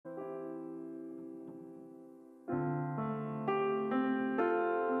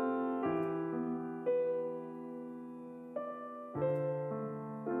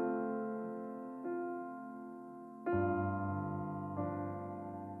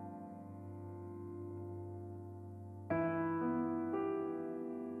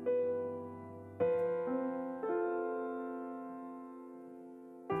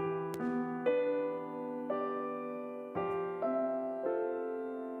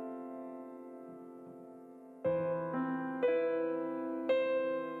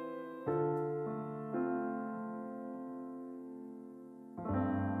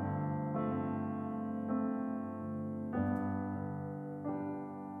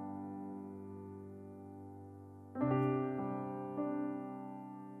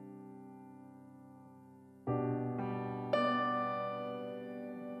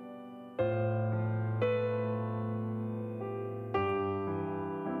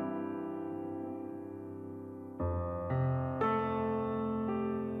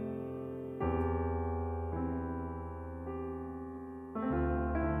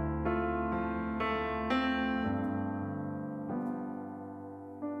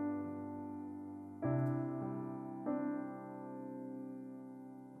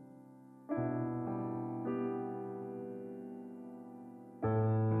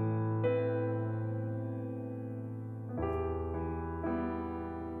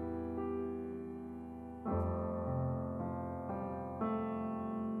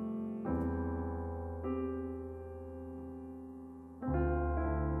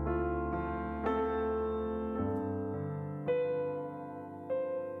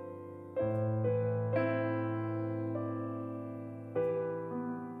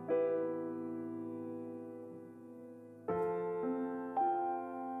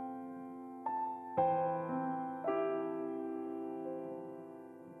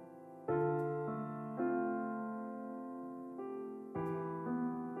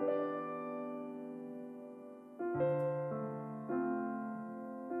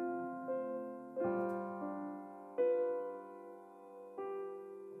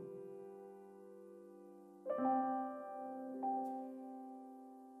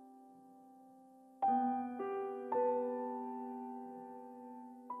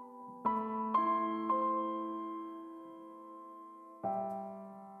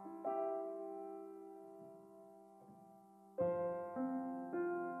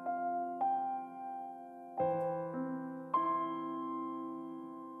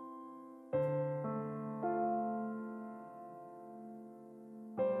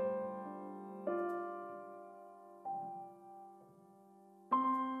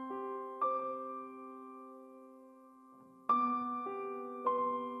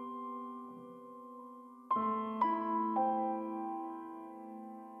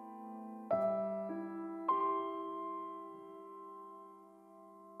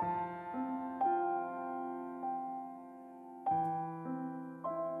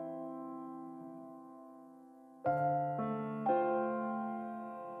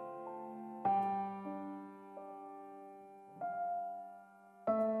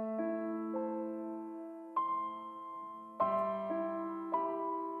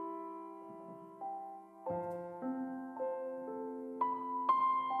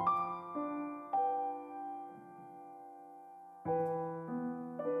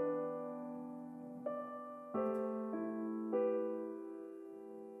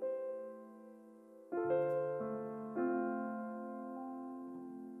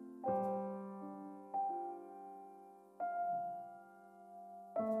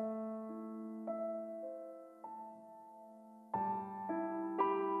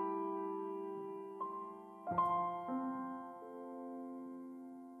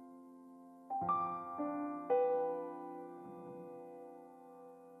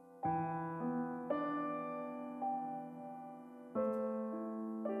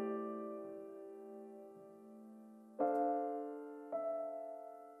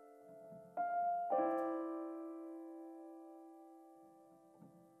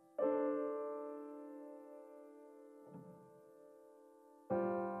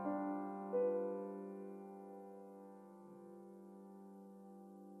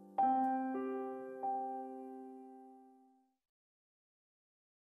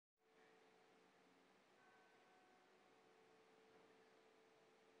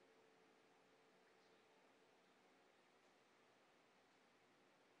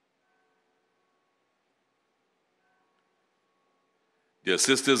Dear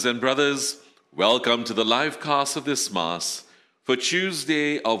sisters and brothers, welcome to the live cast of this Mass for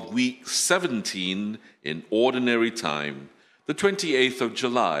Tuesday of week 17 in Ordinary Time, the 28th of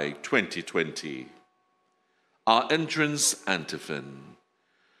July, 2020. Our entrance antiphon.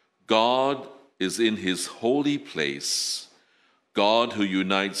 God is in his holy place. God who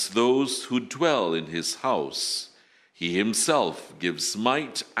unites those who dwell in his house. He himself gives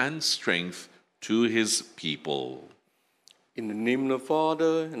might and strength to his people. In the name of the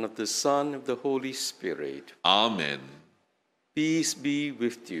Father, and of the Son, and of the Holy Spirit. Amen. Peace be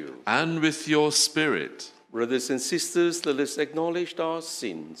with you. And with your spirit. Brothers and sisters, let us acknowledge our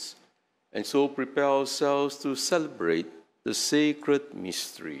sins, and so prepare ourselves to celebrate the sacred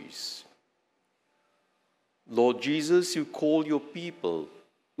mysteries. Lord Jesus, you call your people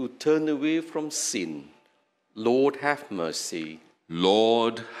to turn away from sin. Lord, have mercy.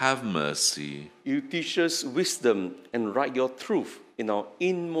 Lord, have mercy. You teach us wisdom and write your truth in our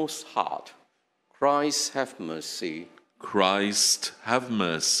inmost heart. Christ, have mercy. Christ, have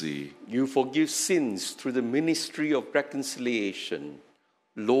mercy. You forgive sins through the ministry of reconciliation.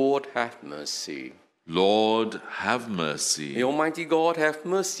 Lord, have mercy. Lord, have mercy. May Almighty God have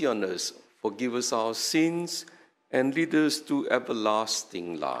mercy on us, forgive us our sins, and lead us to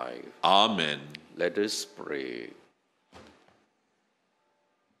everlasting life. Amen. Let us pray.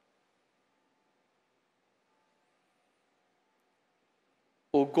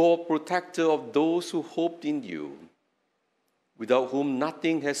 O God, protector of those who hoped in you, without whom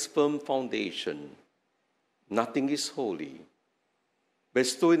nothing has firm foundation, nothing is holy,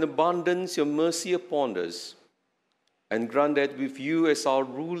 bestow in abundance your mercy upon us, and grant that with you as our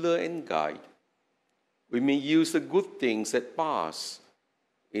ruler and guide, we may use the good things that pass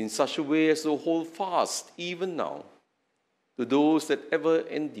in such a way as to hold fast even now to those that ever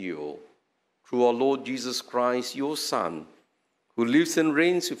endure, through our Lord Jesus Christ, your Son, who lives and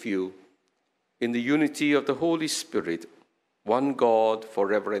reigns with you in the unity of the Holy Spirit, one God,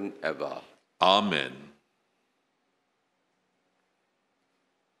 forever and ever. Amen.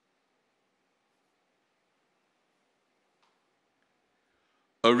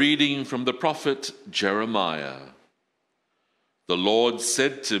 A reading from the prophet Jeremiah. The Lord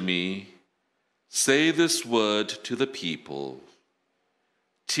said to me, "Say this word to the people.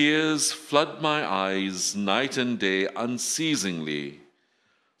 Tears flood my eyes night and day unceasingly,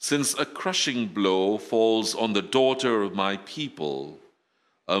 since a crushing blow falls on the daughter of my people,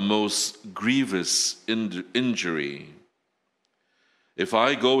 a most grievous injury. If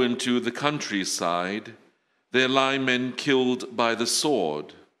I go into the countryside, there lie men killed by the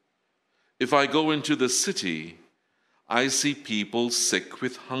sword. If I go into the city, I see people sick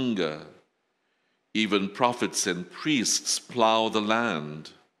with hunger. Even prophets and priests plow the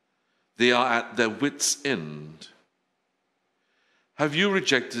land. They are at their wits' end. Have you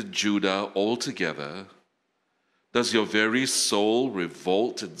rejected Judah altogether? Does your very soul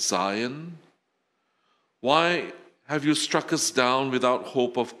revolt at Zion? Why have you struck us down without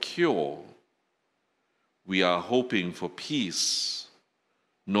hope of cure? We are hoping for peace.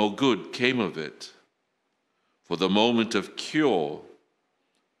 No good came of it. For the moment of cure,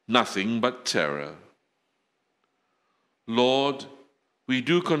 nothing but terror. Lord, we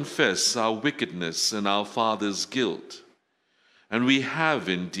do confess our wickedness and our fathers' guilt, and we have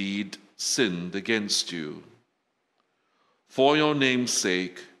indeed sinned against you. For your name's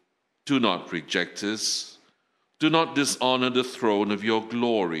sake, do not reject us. Do not dishonor the throne of your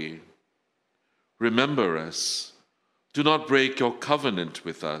glory. Remember us. Do not break your covenant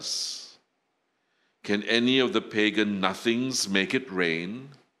with us. Can any of the pagan nothings make it rain?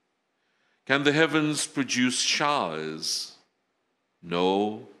 Can the heavens produce showers?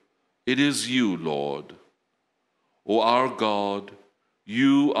 No, it is you, Lord. O our God,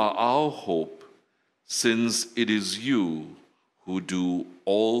 you are our hope, since it is you who do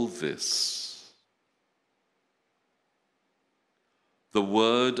all this. The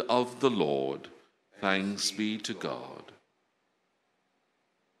word of the Lord. Thanks be to God.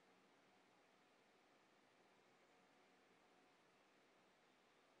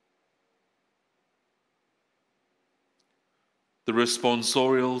 The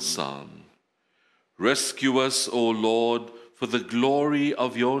responsorial psalm. Rescue us, O Lord, for the glory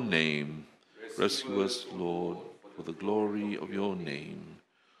of your name. Rescue us, Lord, for the glory of your name.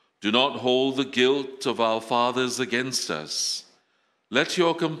 Do not hold the guilt of our fathers against us. Let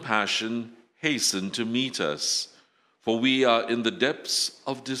your compassion hasten to meet us, for we are in the depths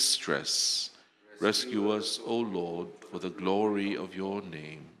of distress. Rescue us, O Lord, for the glory of your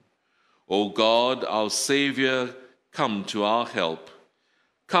name. O God, our Savior, come to our help.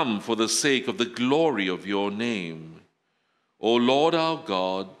 Come for the sake of the glory of your name. O Lord our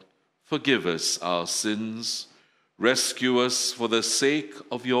God, forgive us our sins. Rescue us for the sake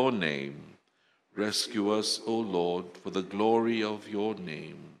of your name. Rescue us, O Lord, for the glory of your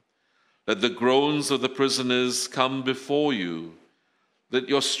name. Let the groans of the prisoners come before you. Let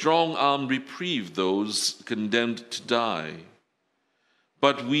your strong arm reprieve those condemned to die.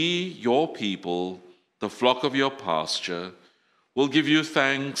 But we, your people, the flock of your pasture, will give you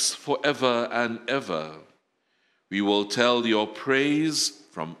thanks forever and ever. We will tell your praise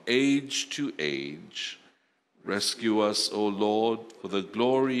from age to age. Rescue us, O Lord, for the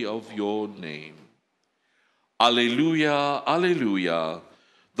glory of your name. Alleluia, alleluia.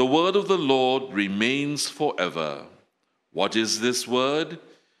 The word of the Lord remains forever. What is this word?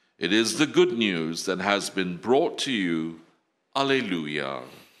 It is the good news that has been brought to you. Alleluia.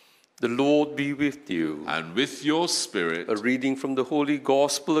 The Lord be with you. And with your spirit. A reading from the Holy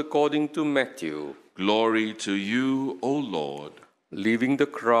Gospel according to Matthew. Glory to you, O Lord. Leaving the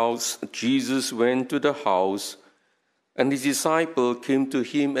crowds, Jesus went to the house, and his disciple came to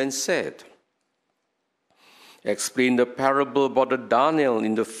him and said, "Explain the parable about the darnel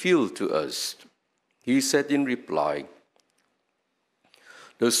in the field to us." He said in reply,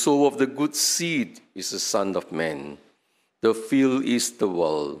 "The sower of the good seed is the Son of Man. The field is the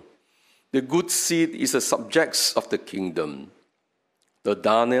world. The good seed is the subjects of the kingdom. The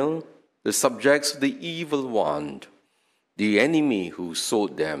darnel, the subjects of the evil one, the enemy who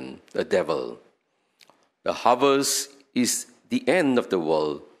sowed them, the devil. The harvest is the end of the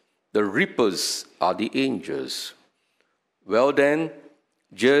world. The reapers are the angels. Well then,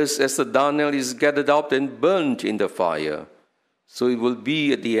 just as the darnel is gathered out and burnt in the fire, so it will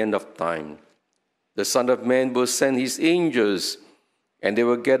be at the end of time. The Son of Man will send his angels, and they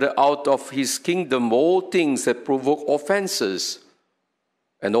will gather out of his kingdom all things that provoke offenses,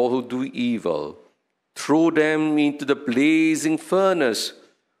 and all who do evil, throw them into the blazing furnace,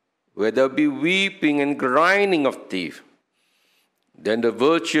 where there will be weeping and grinding of teeth. Then the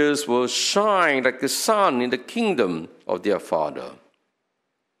virtuous will shine like the sun in the kingdom of their Father.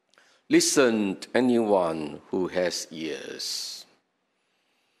 Listen to anyone who has ears."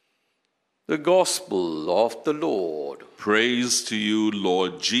 The Gospel of the Lord. Praise to you,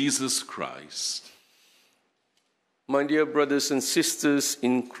 Lord Jesus Christ. My dear brothers and sisters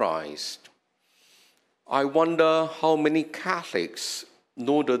in Christ, I wonder how many Catholics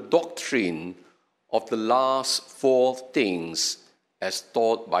know the doctrine of the last four things as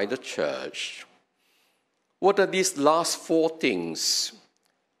taught by the Church. What are these last four things?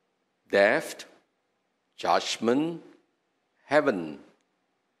 Death, judgment, heaven,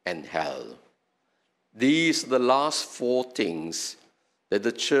 and hell. These are the last four things that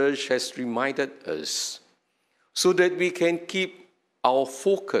the Church has reminded us, so that we can keep our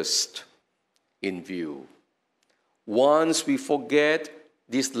focus in view. Once we forget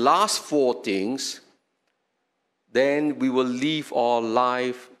these last four things, then we will live our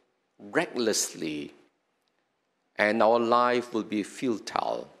life recklessly, and our life will be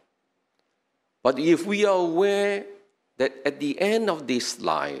futile. But if we are aware that at the end of this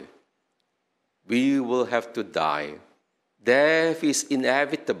life, we will have to die, death is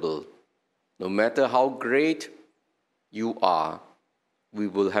inevitable. No matter how great you are, we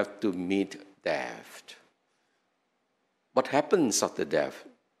will have to meet death. What happens after death?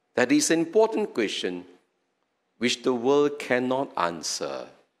 That is an important question which the world cannot answer.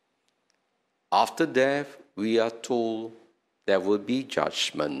 After death, we are told there will be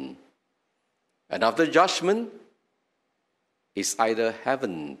judgment. And after judgment, it's either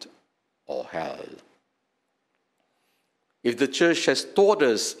heaven or hell. If the Church has taught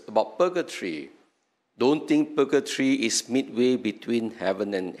us about purgatory, don't think purgatory is midway between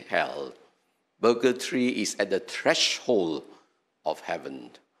heaven and hell. Purgatory is at the threshold of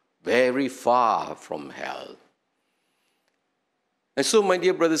heaven, very far from hell. And so, my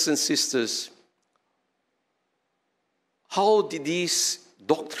dear brothers and sisters, how did these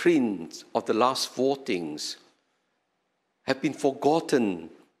doctrines of the last four things have been forgotten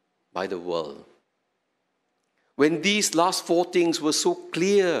by the world? When these last four things were so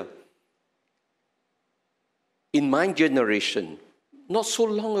clear in my generation, not so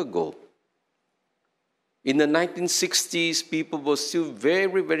long ago. In the 1960s, people were still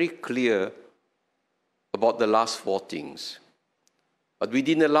very, very clear about the last four things. But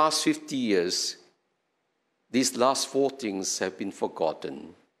within the last 50 years, these last four things have been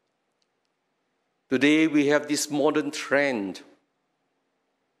forgotten. Today, we have this modern trend.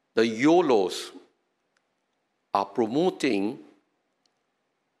 The YOLOs are promoting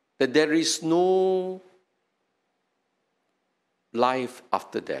that there is no life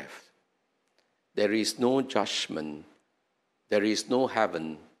after death. There is no judgment. there is no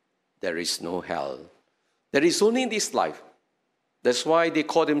heaven, there is no hell. There is only this life. That's why they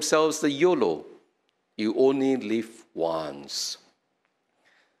call themselves the YOLO. You only live once.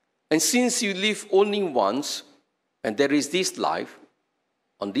 And since you live only once, and there is this life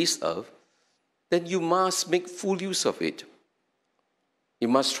on this earth, then you must make full use of it. You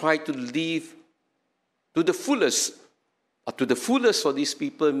must try to live to the fullest. But to the fullest for these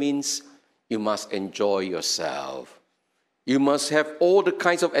people means you must enjoy yourself. You must have all the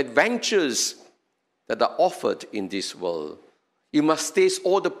kinds of adventures that are offered in this world. You must taste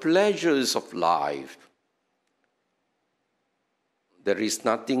all the pleasures of life. There is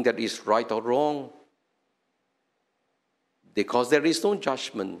nothing that is right or wrong, because there is no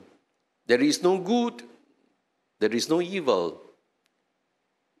judgment. There is no good. There is no evil.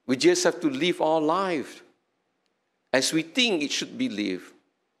 We just have to live our life as we think it should be lived.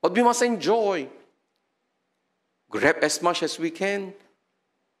 But we must enjoy. Grab as much as we can.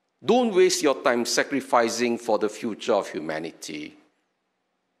 Don't waste your time sacrificing for the future of humanity.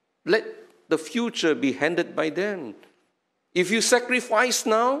 Let the future be handed by them. If you sacrifice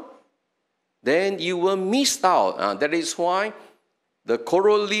now, then you will miss out. That is why the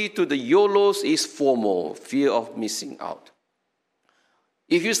corollary to the YOLOs is FOMO, fear of missing out.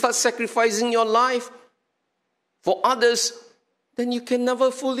 If you start sacrificing your life for others, then you can never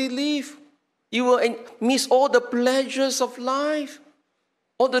fully live. You will miss all the pleasures of life,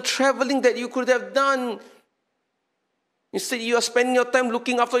 all the traveling that you could have done. Instead, you are spending your time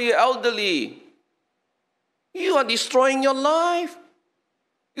looking after your elderly. You are destroying your life.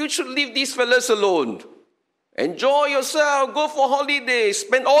 You should leave these fellas alone. Enjoy yourself, go for holidays,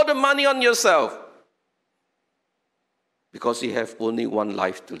 spend all the money on yourself. Because you have only one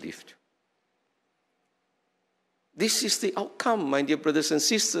life to live. This is the outcome, my dear brothers and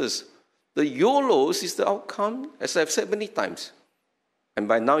sisters. The YOLOs is the outcome, as I've said many times. And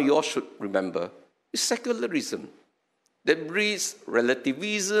by now you all should remember, it's secularism that breeds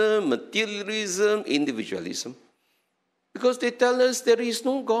relativism, materialism, individualism. Because they tell us there is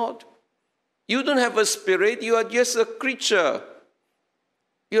no God. You don't have a spirit, you are just a creature.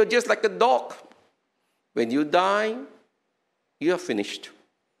 You are just like a dog. When you die, you are finished.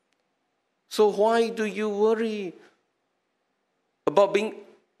 So why do you worry about being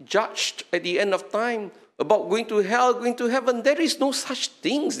judged at the end of time, about going to hell, going to heaven? There is no such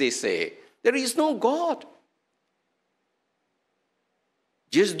things, they say. There is no God.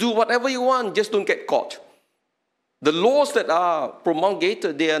 Just do whatever you want, just don't get caught. The laws that are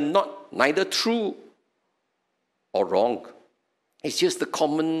promulgated, they are neither true or wrong. It's just the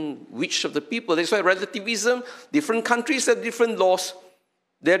common wish of the people. That's why relativism, different countries have different laws.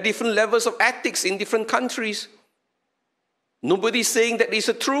 There are different levels of ethics in different countries. Nobody is saying that it's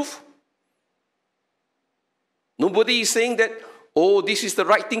a truth. Nobody is saying that, oh, this is the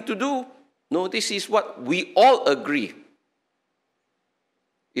right thing to do. No, this is what we all agree.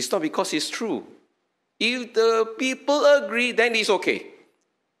 It's not because it's true. If the people agree, then it's okay.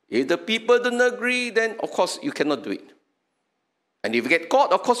 If the people don't agree, then of course you cannot do it. And if you get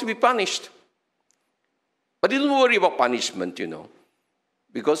caught, of course you'll be punished. But you don't worry about punishment,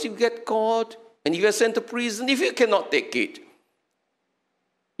 Because if you get caught and you are sent to prison, if you cannot take it,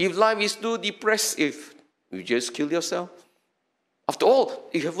 if life is too depressive, you just kill yourself. After all,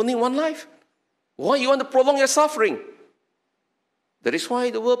 you have only one life. Why you want to prolong your suffering? That is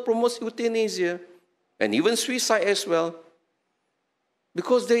why the world promotes euthanasia and even suicide as well.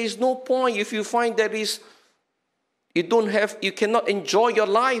 Because there is no point if you find you cannot enjoy your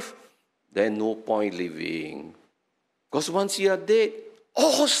life, then no point living. Because once you are dead,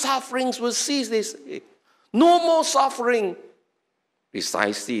 all sufferings will cease, they say. No more suffering.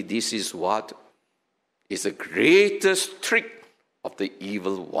 Precisely, this is what is the greatest trick of the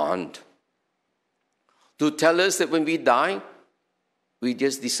evil one. To tell us that when we die, we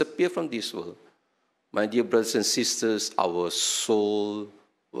just disappear from this world. My dear brothers and sisters, our soul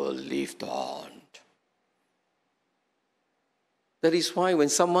will live on. That is why when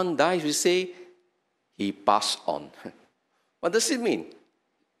someone dies, we say, he passed on. What does it mean?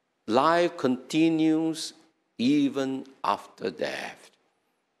 Life continues even after death.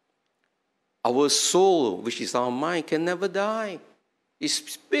 Our soul, which is our mind, can never die.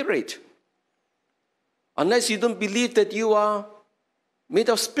 It's spirit. Unless you don't believe that you are made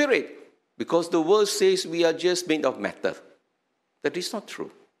of spirit, because the world says we are just made of matter. That is not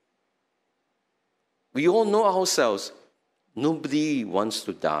true. We all know ourselves. Nobody wants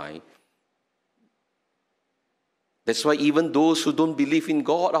to die. That's why even those who don't believe in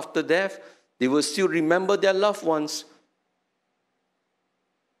God after death, they will still remember their loved ones.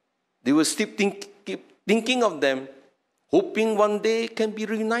 They will still keep thinking of them, hoping one day can be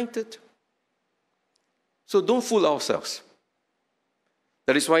reunited. So don't fool ourselves.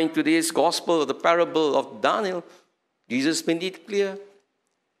 That is why in today's gospel, the parable of Daniel, Jesus made it clear,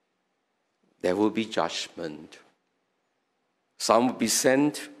 there will be judgment. Some will be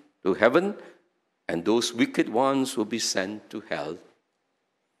sent to heaven, and those wicked ones will be sent to hell.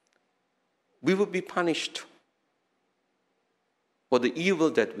 We will be punished for the evil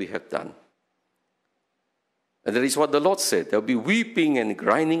that we have done. And that is what the Lord said. There will be weeping and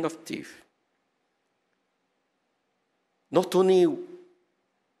grinding of teeth. Not only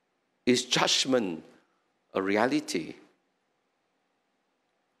is judgment a reality,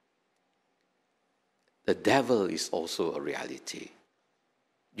 the devil is also a reality.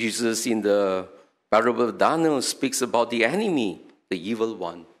 Jesus in the parable of Daniel speaks about the enemy, the evil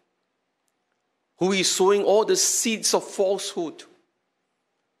one, who is sowing all the seeds of falsehood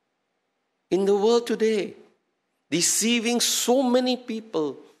in the world today, deceiving so many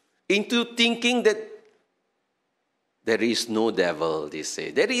people into thinking that there is no devil, they say.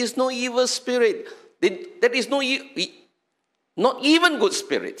 There is no evil spirit. There is not even good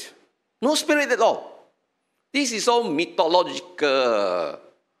spirit. No spirit at all. This is all mythological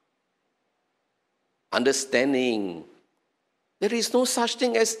understanding. There is no such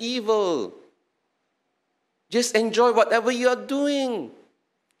thing as evil. Just enjoy whatever you are doing.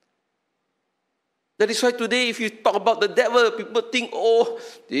 That is why today, if you talk about the devil, people think, oh,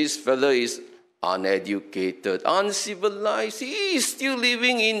 this fellow is uneducated, uncivilized. He is still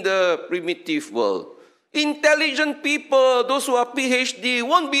living in the primitive world. Intelligent people, those who are PhD,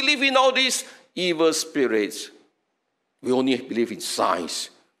 won't believe in all these evil spirits. We only believe in science,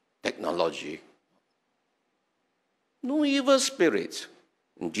 technology. No evil spirits.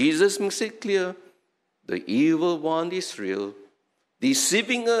 And Jesus makes it clear, the evil one is real,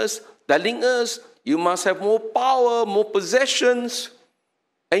 deceiving us, telling us, you must have more power, more possessions,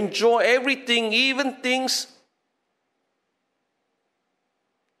 enjoy everything, even things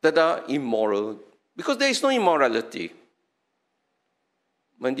that are immoral, because there is no immorality.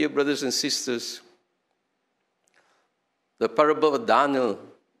 My dear brothers and sisters, the parable of Daniel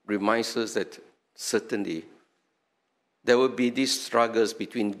reminds us that certainly there will be these struggles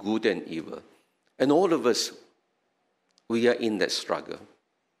between good and evil. And all of us, we are in that struggle.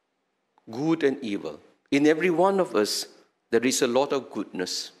 Good and evil. In every one of us, there is a lot of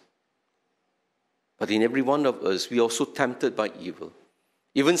goodness. But in every one of us, we are also tempted by evil.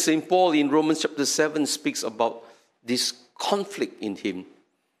 Even St. Paul in Romans chapter 7 speaks about this conflict in him.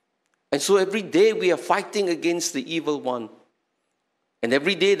 And so every day we are fighting against the evil one. And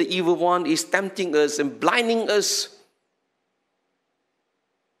every day the evil one is tempting us and blinding us.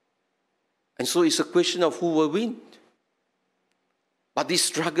 And so it's a question of who will win. But this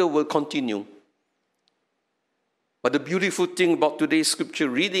struggle will continue. But the beautiful thing about today's scripture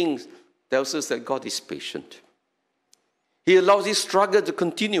reading tells us that God is patient. He allows this struggle to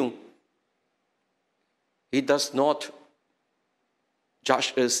continue. He does not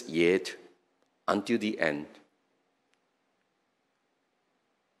judge us yet until the end.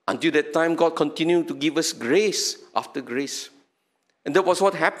 Until that time, God continued to give us grace after grace. And that was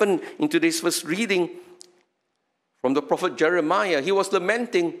what happened in today's first reading from the prophet Jeremiah. He was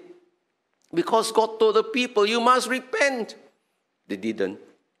lamenting because God told the people, you must repent. They didn't.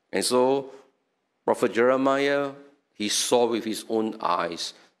 And so, prophet Jeremiah, he saw with his own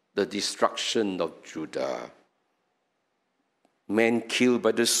eyes the destruction of Judah. Men killed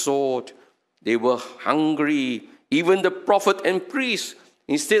by the sword. They were hungry. Even the prophet and priest,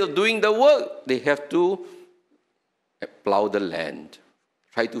 instead of doing the work, they have to plow the land.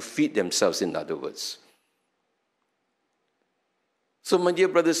 Try to feed themselves, in other words. So, my dear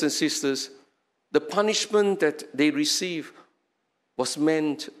brothers and sisters, the punishment that they received was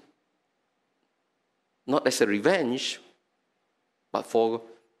meant not as a revenge, but for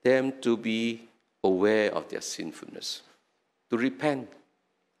them to be aware of their sinfulness, to repent.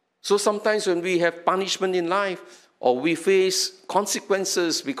 So sometimes when we have punishment in life, or we face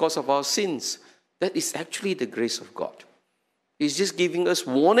consequences because of our sins, that is actually the grace of God. He's just giving us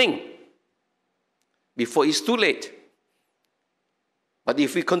warning before it's too late. But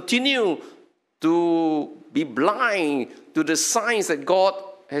if we continue to be blind to the signs that God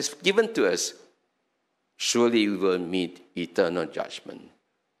has given to us, surely we will meet eternal judgment.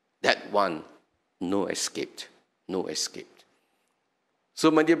 That one, no escape. No escape. So,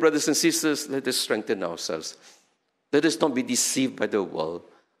 my dear brothers and sisters, let us strengthen ourselves. Let us not be deceived by the world.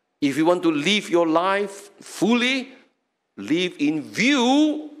 If you want to live your life fully, live in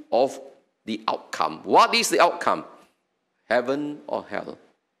view of the outcome. What is the outcome? Heaven or hell?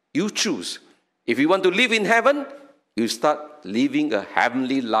 You choose. If you want to live in heaven, You start living a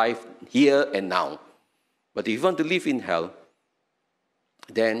heavenly life here and now. But if you want to live in hell,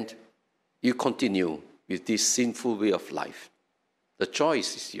 then you continue with this sinful way of life. The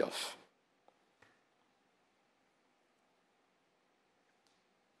choice is yours.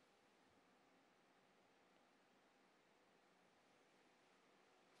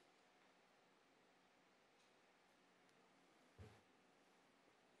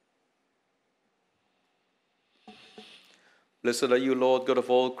 Blessed are you, Lord God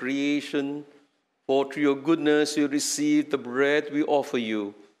of all creation, for through your goodness you receive the bread we offer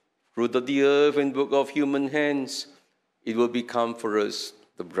you. Fruit of the earth and work of human hands, it will become for us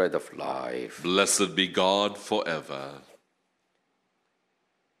the bread of life. Blessed be God forever.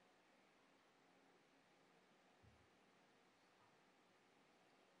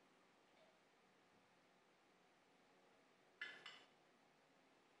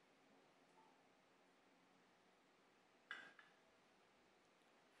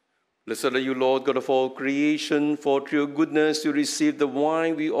 Blessed are you, Lord God of all creation, for through your goodness you receive the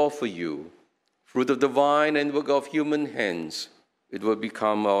wine we offer you. Fruit of the vine and work of human hands, it will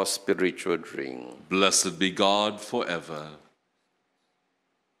become our spiritual drink. Blessed be God forever.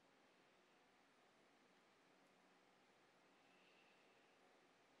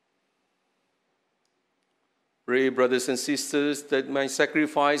 Pray, brothers and sisters, that my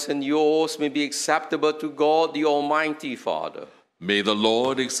sacrifice and yours may be acceptable to God, the Almighty Father. May the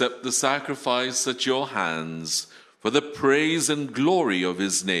Lord accept the sacrifice at your hands for the praise and glory of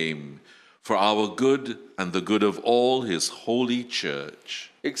his name, for our good and the good of all his holy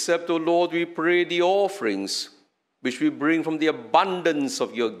church. Accept, O Lord, we pray, the offerings which we bring from the abundance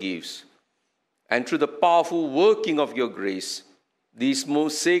of your gifts, and through the powerful working of your grace, these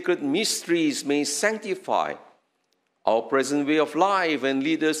most sacred mysteries may sanctify our present way of life and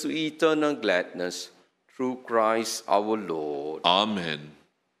lead us to eternal gladness. Through Christ our Lord. Amen.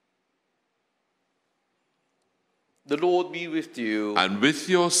 The Lord be with you. And with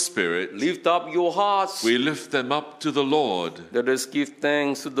your spirit, Lift up your hearts. we lift them up to the Lord. Let us give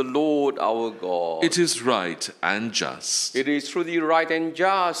thanks to the Lord our God. It is right and just. It is truly right and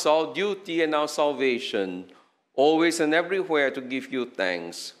just, our duty and our salvation, always and everywhere to give you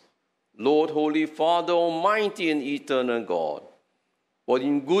thanks. Lord, Holy Father, Almighty and eternal God, for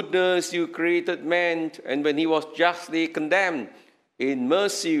in goodness you created man, and when he was justly condemned, in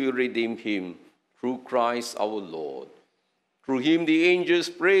mercy you redeemed him, through Christ our Lord. Through him the angels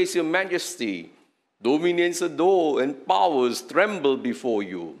praise your majesty, dominions adore, and powers tremble before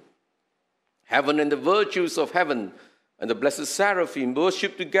you. Heaven and the virtues of heaven and the blessed seraphim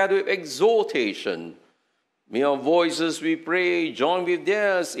worship together with exaltation. May our voices, we pray, join with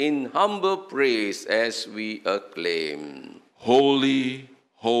theirs in humble praise as we acclaim. Holy,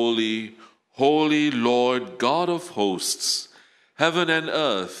 holy, holy Lord God of hosts, heaven and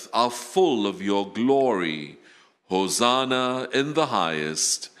earth are full of your glory. Hosanna in the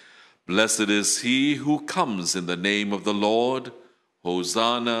highest. Blessed is he who comes in the name of the Lord.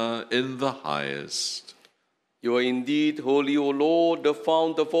 Hosanna in the highest. You are indeed holy, O Lord, the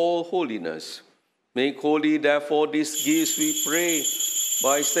fount of all holiness. Make holy, therefore, these gifts, we pray,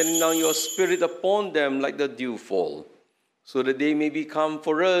 by sending down your Spirit upon them like the dewfall, so that they may become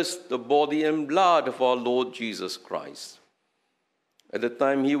for us the body and blood of our Lord Jesus Christ. At the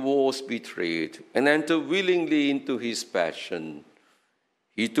time he was betrayed and entered willingly into his passion,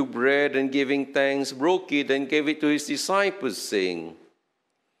 he took bread and giving thanks, broke it and gave it to his disciples, saying,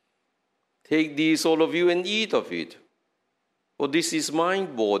 "Take this, all of you, and eat of it, for this is my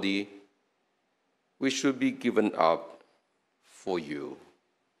body, which should be given up for you."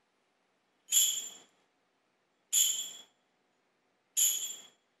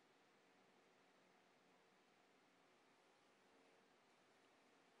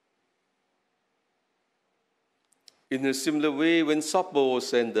 In a similar way, when supper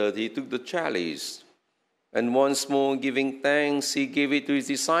was ended, he took the chalice, and once more giving thanks, he gave it to his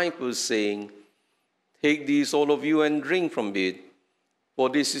disciples, saying, "Take this, all of you, and drink from it, for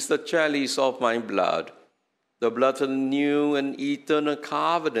this is the chalice of my blood, the blood of the new and eternal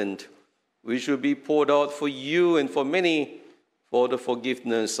covenant, which will be poured out for you and for many for the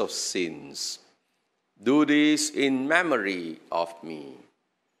forgiveness of sins. Do this in memory of me."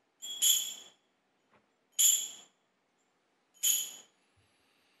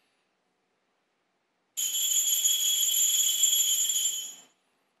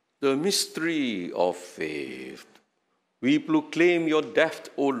 The mystery of faith. We proclaim your death,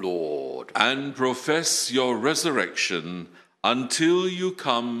 O Lord, and profess your resurrection until you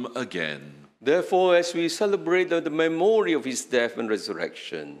come again. Therefore, as we celebrate the memory of his death and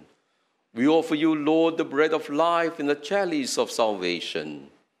resurrection, We offer you, Lord, the bread of life and the chalice of salvation,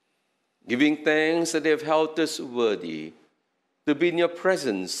 giving thanks that they have held us worthy to be in your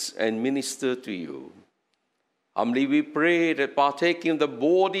presence and minister to you. Humbly we pray that partaking of the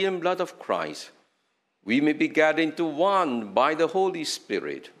body and blood of Christ, we may be gathered into one by the Holy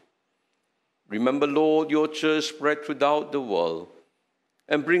Spirit. Remember, Lord, your church spread throughout the world,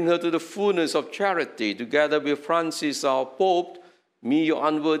 and bring her to the fullness of charity, together with Francis, our Pope, me, your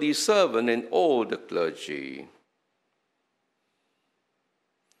unworthy servant, and all the clergy.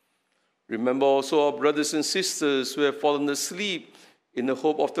 Remember also our brothers and sisters who have fallen asleep in the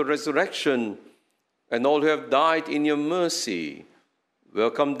hope of the resurrection, and all who have died in your mercy.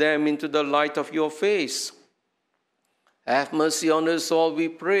 Welcome them into the light of your face. Have mercy on us all, we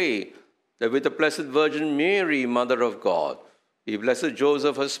pray, that with the Blessed Virgin Mary, Mother of God, with Blessed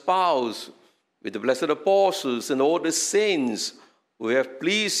Joseph, her spouse, with the blessed apostles and all the saints who have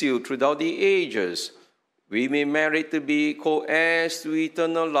pleased you throughout the ages, we may merit to be co-heirs to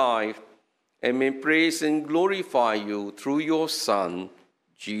eternal life, and may praise and glorify you through your Son,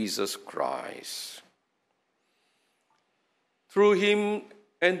 Jesus Christ. Through him,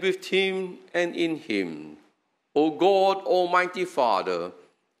 and with him, and in him, O God, Almighty Father,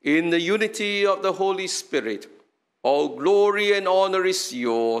 in the unity of the Holy Spirit, all glory and honor is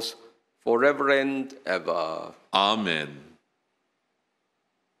yours forever and ever. Amen.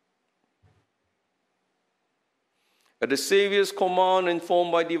 At the Saviour's command,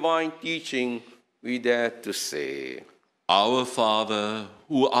 informed by divine teaching, we dare to say, Our Father,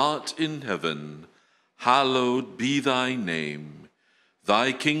 who art in heaven, hallowed be thy name.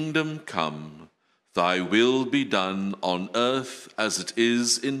 Thy kingdom come, thy will be done on earth as it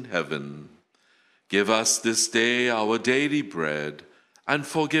is in heaven. Give us this day our daily bread, and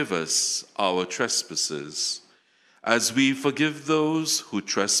forgive us our trespasses, as we forgive those who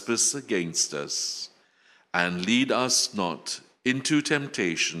trespass against us. And lead us not into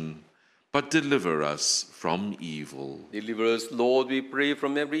temptation, but deliver us from evil. Deliver us, Lord, we pray,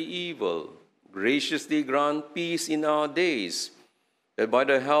 from every evil. Graciously grant peace in our days, that by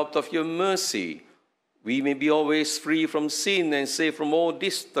the help of your mercy we may be always free from sin and safe from all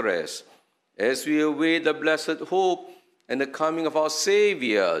distress, as we await the blessed hope and the coming of our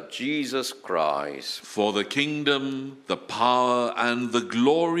Savior, Jesus Christ. For the kingdom, the power, and the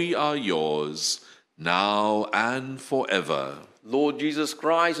glory are yours, now and forever. Lord Jesus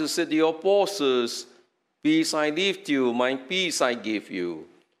Christ, who said to your apostles, Peace I leave to you, my peace I give you.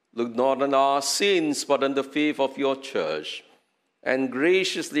 Look not on our sins, but on the faith of your church, and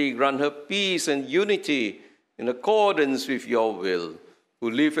graciously grant her peace and unity in accordance with your will, who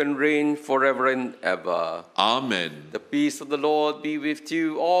live and reign forever and ever. Amen. The peace of the Lord be with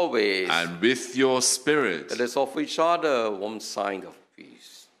you always. And with your spirit. Let us offer each other one sign of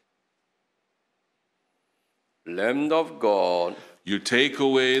peace. Lamb of God, you take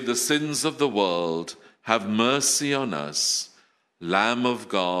away the sins of the world, have mercy on us. Lamb of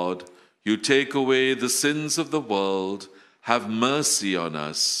God, you take away the sins of the world, have mercy on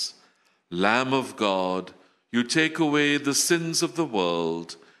us. Lamb of God, you take away the sins of the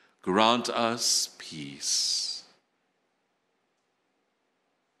world, grant us peace.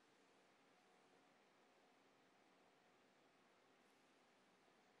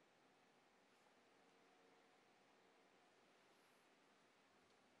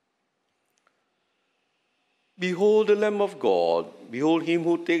 Behold the Lamb of God. Behold him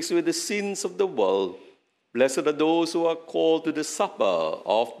who takes away the sins of the world. Blessed are those who are called to the supper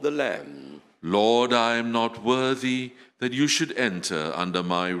of the Lamb. Lord, I am not worthy that you should enter under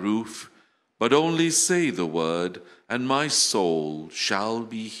my roof, but only say the word, and my soul shall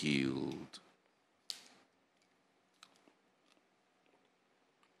be healed.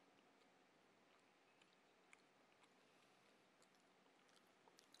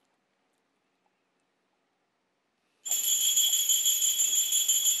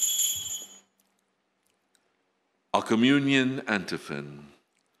 Our communion antiphon.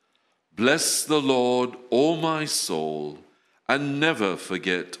 Bless the Lord, O my soul, and never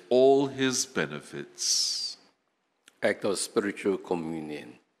forget all his benefits. Act of spiritual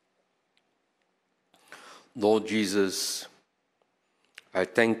communion. Lord Jesus, I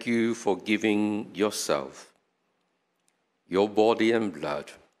thank you for giving yourself, your body and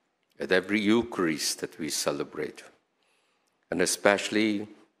blood, at every Eucharist that we celebrate, and especially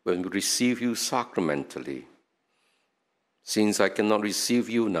when we receive you sacramentally. Since I cannot receive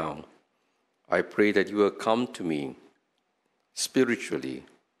you now, I pray that you will come to me spiritually.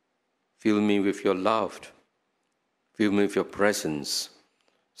 Fill me with your love. Fill me with your presence,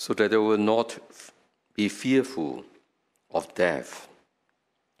 so that I will not be fearful of death,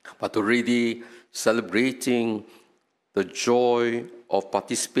 but already celebrating the joy of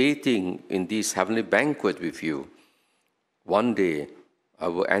participating in this heavenly banquet with you. One day I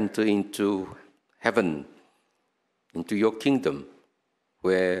will enter into heaven, into your kingdom,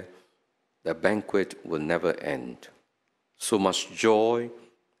 where the banquet will never end. So much joy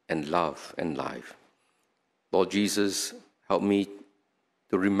and love and life. Lord Jesus, help me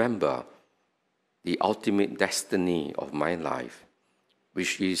to remember the ultimate destiny of my life,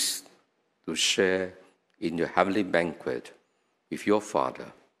 which is to share in your heavenly banquet with your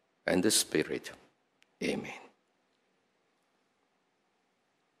Father and the Spirit. Amen.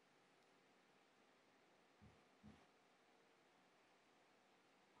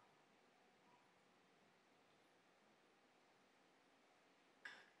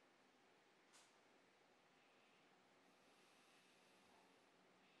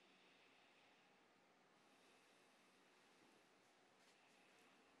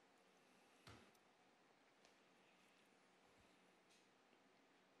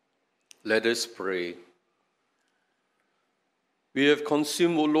 Let us pray. We have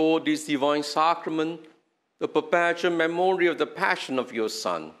consumed, O Lord, this divine sacrament, the perpetual memory of the passion of your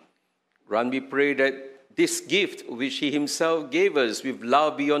Son. Grant, we pray, that this gift which he himself gave us with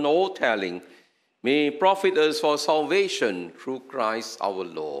love beyond all telling may profit us for salvation through Christ our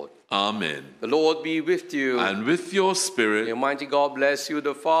Lord. Amen. The Lord be with you. And with your spirit. May Almighty God bless you,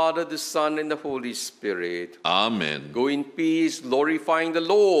 the Father, the Son, and the Holy Spirit. Amen. Go in peace, glorifying the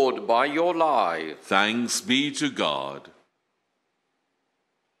Lord by your life. Thanks be to God.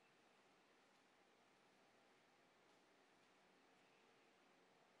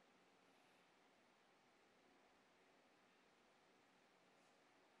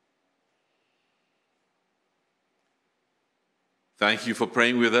 Thank you for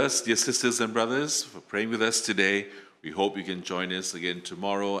praying with us, dear sisters and brothers, for praying with us today. We hope you can join us again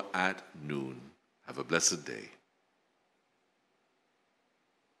tomorrow at noon. Have a blessed day.